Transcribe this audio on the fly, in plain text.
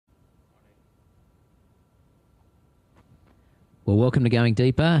Well, welcome to Going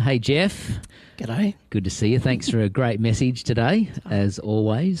Deeper. Hey, Jeff. G'day. Good to see you. Thanks for a great message today, as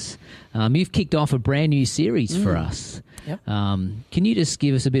always. You've kicked off a brand new series for us. Yep. Can you just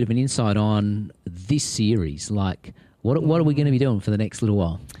give us a bit of an insight on this series? Like, what are we going to be doing for the next little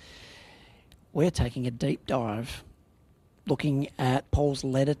while? We're taking a deep dive looking at Paul's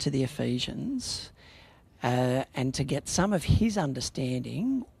letter to the Ephesians and to get some of his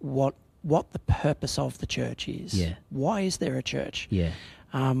understanding what the purpose of the church is. Yeah. Why is there a church? Yeah.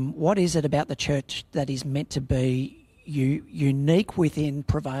 What is it about the church that is meant to be unique within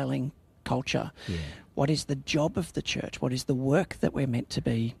prevailing culture? Yeah. What is the job of the church? What is the work that we're meant to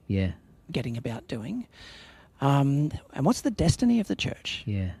be getting about doing? And what's the destiny of the church?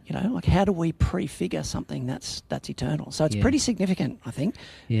 Yeah. You know, like how do we prefigure something that's eternal? So it's pretty significant, I think,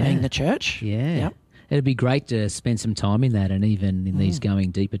 being the church. Yeah. Yep. It'd be great to spend some time in that, and even in these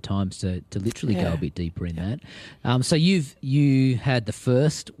going deeper times to literally go a bit deeper in that. So you had the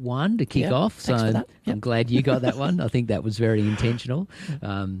first one to kick off, so Thanks for that. I'm glad you got that one. I think that was very intentional.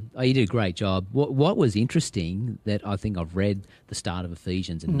 You did a great job. What was interesting that I think I've read the start of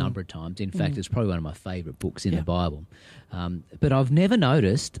Ephesians a number of times. In fact, it's probably one of my favourite books in the Bible. But I've never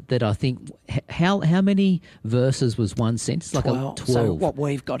noticed that. I think how many verses was one sentence? Like 12. 12. So what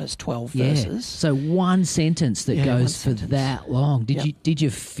we've got is 12 verses. So one sentence that goes for sentence. that long. Did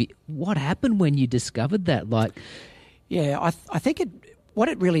you what happened when you discovered that? Like, I think what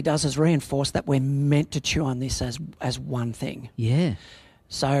it really does is reinforce that we're meant to chew on this as one thing. Yeah.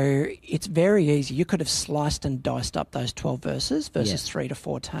 So it's very easy. You could have sliced and diced up those 12 verses 3 to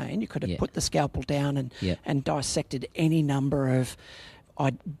 14. You could have put the scalpel down and dissected any number of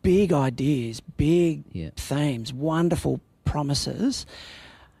big ideas, big themes, wonderful promises.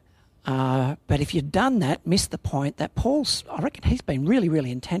 But if you've done that, missed the point that I reckon he's been really,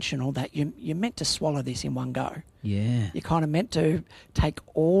 really intentional that you're meant to swallow this in one go. Yeah. You're kind of meant to take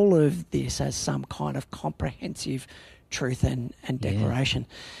all of this as some kind of comprehensive truth and declaration.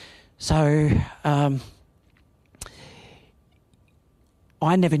 So I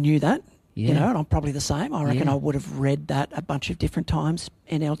never knew that, you know, and I'm probably the same. I reckon I would have read that a bunch of different times,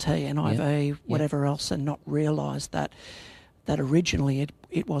 NLT, NIV, whatever else, and not realised that originally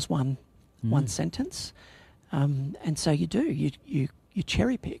it was one sentence. And so you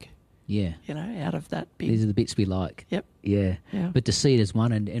cherry pick. Yeah. You know, out of that big... These are the bits we like. Yep. Yeah. Yeah. But to see it as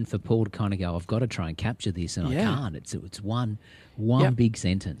one and for Paul to kind of go, I've got to try and capture this and I can't. It's one big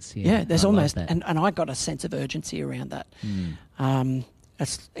sentence. Yeah, there's I almost... love that. And I got a sense of urgency around that.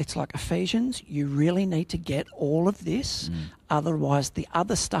 It's like Ephesians, you really need to get all of this. Otherwise, the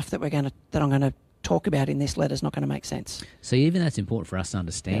other stuff that I'm going to talk about in this letter is not going to make sense. So even that's important for us to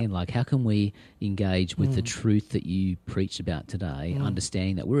understand. Like, how can we engage with the truth that you preached about today,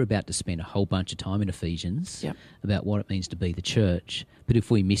 understanding that we're about to spend a whole bunch of time in Ephesians about what it means to be the church. But if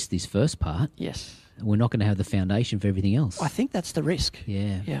we miss this first part, we're not going to have the foundation for everything else. I think that's the risk.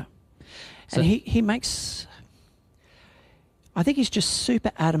 Yeah. Yeah. So, and he makes... I think he's just super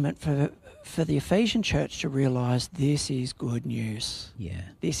adamant for the Ephesian church to realise this is good news. Yeah.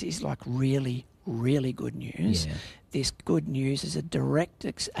 This is like really, really good news. Yeah. This good news is a direct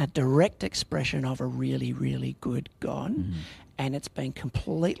expression of a really, really good God, and it's been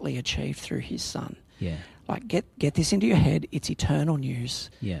completely achieved through his Son. Yeah. Like, get this into your head. It's eternal news.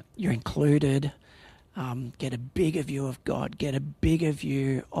 Yeah. You're included. Get a bigger view of God. Get a bigger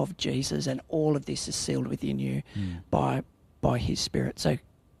view of Jesus, and all of this is sealed within you by his Spirit. So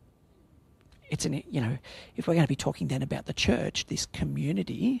it's if we're going to be talking then about the church, this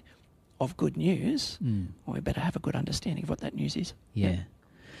community of good news, well, we better have a good understanding of what that news is. Yeah.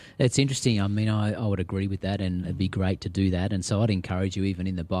 It's interesting. I mean, I would agree with that, and it'd be great to do that. And so I'd encourage you, even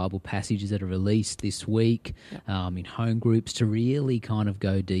in the Bible passages that are released this week, in home groups, to really kind of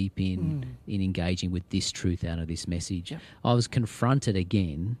go deep in engaging with this truth out of this message. Yep. I was confronted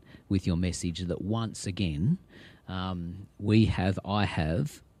again with your message that once again I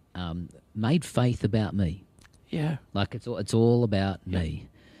have made faith about me. Yeah. Like it's all about me.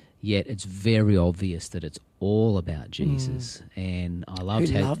 Yet it's very obvious that it's all about Jesus. And I loved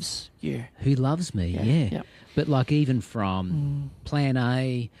Who loves you. Who loves me, yeah. Yep. But like even from plan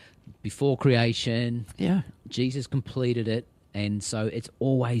A, before creation, Jesus completed it. And so it's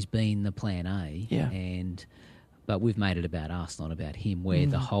always been the plan A. Yeah. But we've made it about us, not about him, where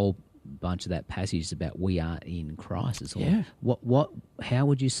the whole bunch of that passage is about we are in Christ. It's all, how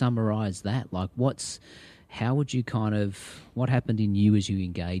would you summarize that? Like how would you what happened in you as you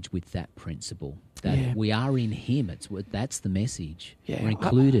engage with that principle? That we are in him. That's the message. Yeah. We're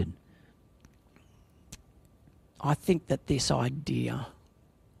included. I think that this idea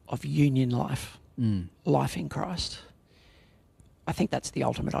of union life, life in Christ, I think that's the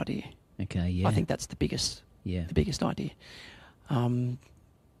ultimate idea. Okay, yeah. I think that's the biggest idea. And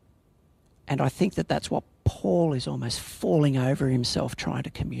I think that's what Paul is almost falling over himself trying to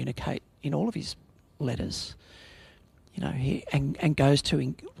communicate in all of his letters. You know, and goes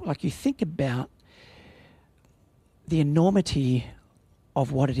to, like, you think about the enormity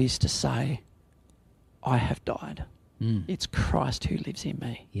of what it is to say, I have died. It's Christ who lives in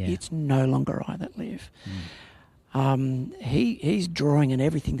me. Yeah. It's no longer I that live. He's drawing in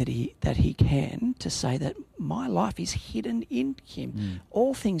everything that he can to say that my life is hidden in him.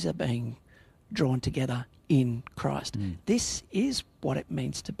 All things are being drawn together in Christ. This is what it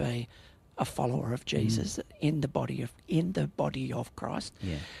means to be a follower of Jesus in the body of Christ.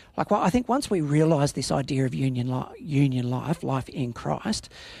 Yeah. Like, well, I think once we realise this idea of union life in Christ,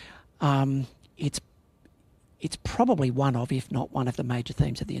 it's probably one of, if not one of, the major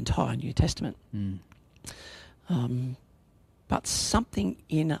themes of the entire New Testament. But something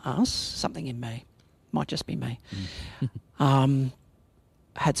in us, something in me, might just be me,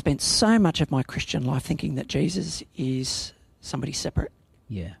 had spent so much of my Christian life thinking that Jesus is somebody separate.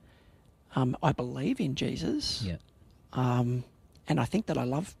 Yeah. I believe in Jesus. Yeah. And I think that I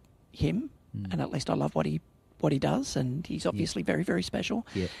love him, and at least I love what he does, and he's obviously very, very special.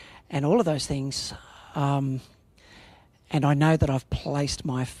 Yeah. And all of those things. And I know that I've placed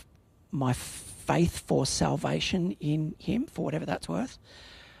my faith for salvation in him, for whatever that's worth.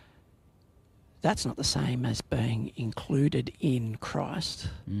 That's not the same as being included in Christ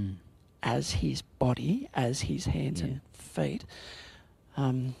as his body, as his hands and feet.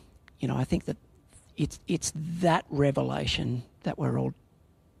 You know, I think that it's that revelation that we're all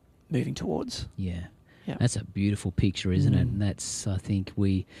moving towards. Yeah. That's a beautiful picture, isn't it? And that's, I think,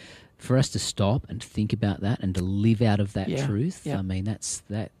 for us to stop and think about that and to live out of that truth, I mean,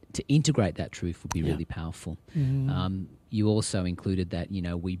 to integrate that truth would be really powerful. You also included that, you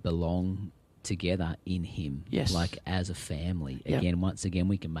know, we belong together in him, like as a family. Once again,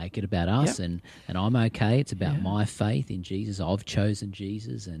 we can make it about us, and I'm okay. It's about my faith in Jesus. I've chosen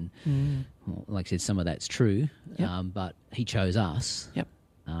Jesus, and well, like I said, some of that's true, but he chose us.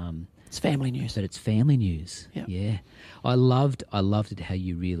 It's family news. But it's family news. Yeah. I loved it how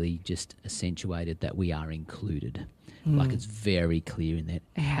you really just accentuated that we are included. Like, it's very clear in that.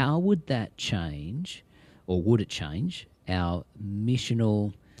 How would that change, or would it change, our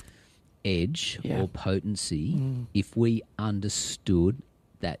missional edge or potency if we understood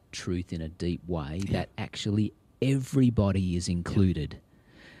that truth in a deep way, that actually everybody is included?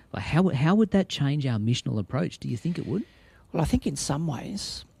 Like, how would that change our missional approach? Do you think it would? Well, I think in some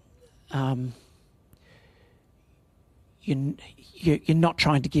ways, you're not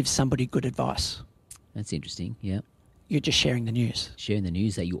trying to give somebody good advice. That's interesting. Yeah. You're just sharing the news. Sharing the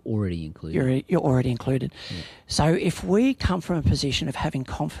news that you're already included. You're already included. Yeah. So if we come from a position of having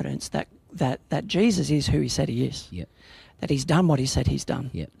confidence that Jesus is who he said he is, that he's done what he said he's done.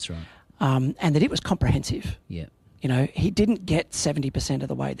 Yeah, that's right. And that it was comprehensive. Yeah. You know, he didn't get 70% of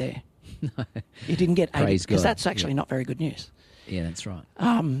the way there. No. He didn't get 80%, because that's actually not very good news. Yeah, that's right.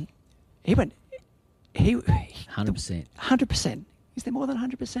 He went... 100%. 100%. Is there more than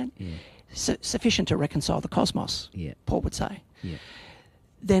 100%? Yeah. Sufficient to reconcile the cosmos, Paul would say. Yeah.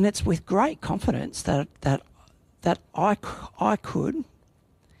 Then it's with great confidence that I could,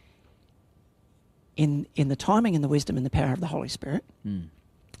 in the timing and the wisdom and the power of the Holy Spirit,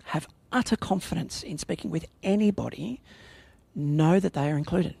 have utter confidence in speaking with anybody, know that they are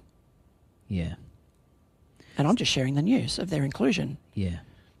included. Yeah. And I'm just sharing the news of their inclusion. Yeah.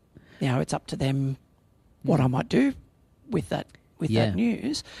 Now it's up to them what I might do with that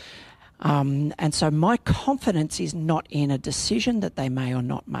news. And so my confidence is not in a decision that they may or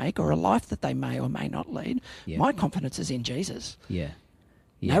not make, or a life that they may or may not lead. Yeah. My confidence is in Jesus. Yeah.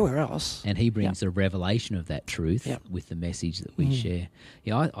 Nowhere else. And he brings the revelation of that truth with the message that we share.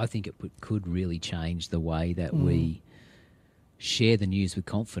 Yeah, I think it could really change the way that we share the news with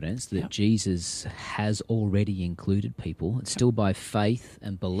confidence that Jesus has already included people. It's still by faith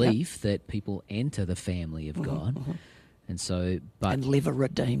and belief that people enter the family of God. And so, and live a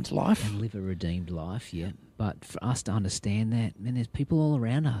redeemed life. But for us to understand that, man, there's people all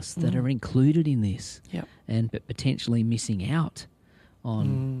around us that are included in this, but potentially missing out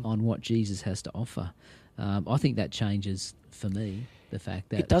on what Jesus has to offer. I think that changes for me the fact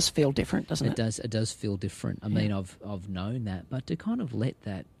that it does feel different, doesn't it? It does feel different. I mean, I've known that, but to kind of let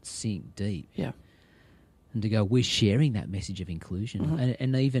that sink deep. Yeah. And to go, we're sharing that message of inclusion,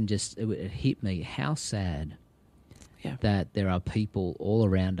 and even just it hit me how sad. Yeah. That there are people all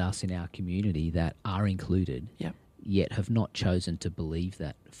around us in our community that are included, yet have not chosen to believe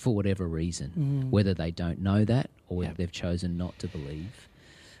that for whatever reason, whether they don't know that or whether they've chosen not to believe.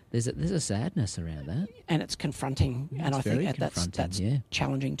 There's a sadness around that. And it's confronting. And I think that's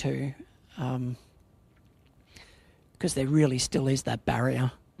challenging too. Because there really still is that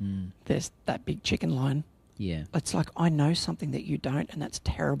barrier. There's that big chicken line. Yeah. It's like, I know something that you don't, and that's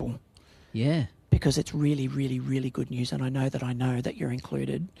terrible. Yeah. Because it's really, really, really good news, and I know that you're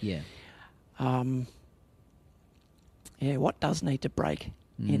included. Yeah. What does need to break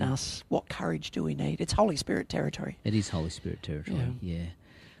in us? What courage do we need? It's Holy Spirit territory. It is Holy Spirit territory, yeah.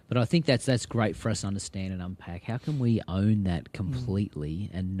 But I think that's great for us to understand and unpack. How can we own that completely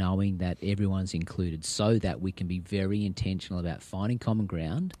and knowing that everyone's included so that we can be very intentional about finding common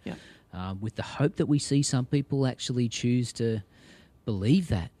ground with the hope that we see some people actually choose to believe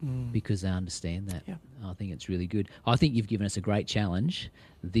that because they understand that. Yeah. I think it's really good. I think you've given us a great challenge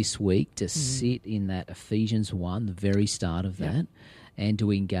this week to sit in that Ephesians 1, the very start of that, and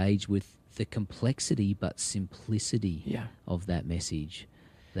to engage with the complexity but simplicity of that message,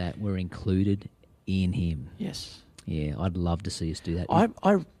 that we're included in him. Yes. Yeah, I'd love to see us do that. I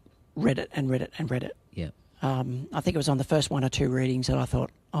read it and read it and read it. Yeah. I think it was on the first one or two readings that I thought,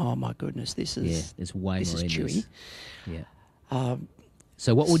 oh my goodness, this is there's way this more is in chewy. this. Yeah.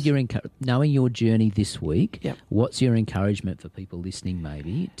 So what would knowing your journey this week, what's your encouragement for people listening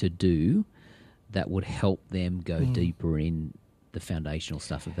maybe to do that would help them go deeper in the foundational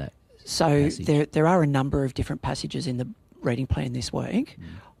stuff of that passage? There are a number of different passages in the reading plan this week.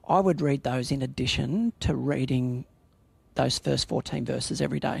 I would read those in addition to reading those first 14 verses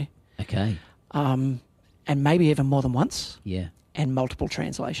every day. Okay. And maybe even more than once. Yeah. And multiple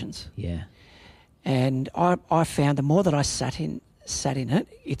translations. Yeah. And I found the more that I sat in it,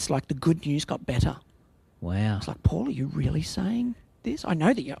 it's like the good news got better. Wow. It's like, Paul, are you really saying this? I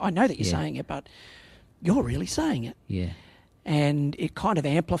know that you're saying it, but you're really saying it. Yeah. And it kind of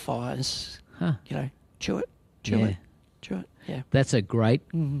amplifies, chew it. Yeah. That's a great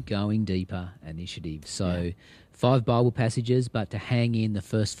going deeper initiative. So 5 Bible passages, but to hang in the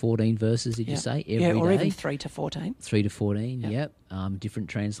first 14 verses, did you say, every day? Or even 3 to 14. 3 to 14, yep. Different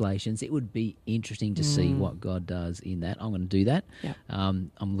translations. It would be interesting to see what God does in that. I'm going to do that. Yep.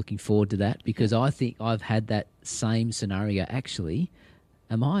 I'm looking forward to that because I think I've had that same scenario. Actually,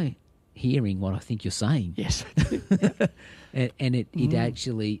 am I hearing what I think you're saying? Yes. And it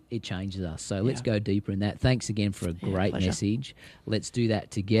actually, it changes us. So let's go deeper in that. Thanks again for a great message. Let's do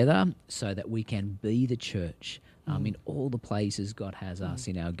that together so that we can be the church in all the places God has us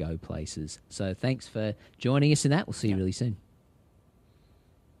in our go places. So thanks for joining us in that. We'll see you really soon.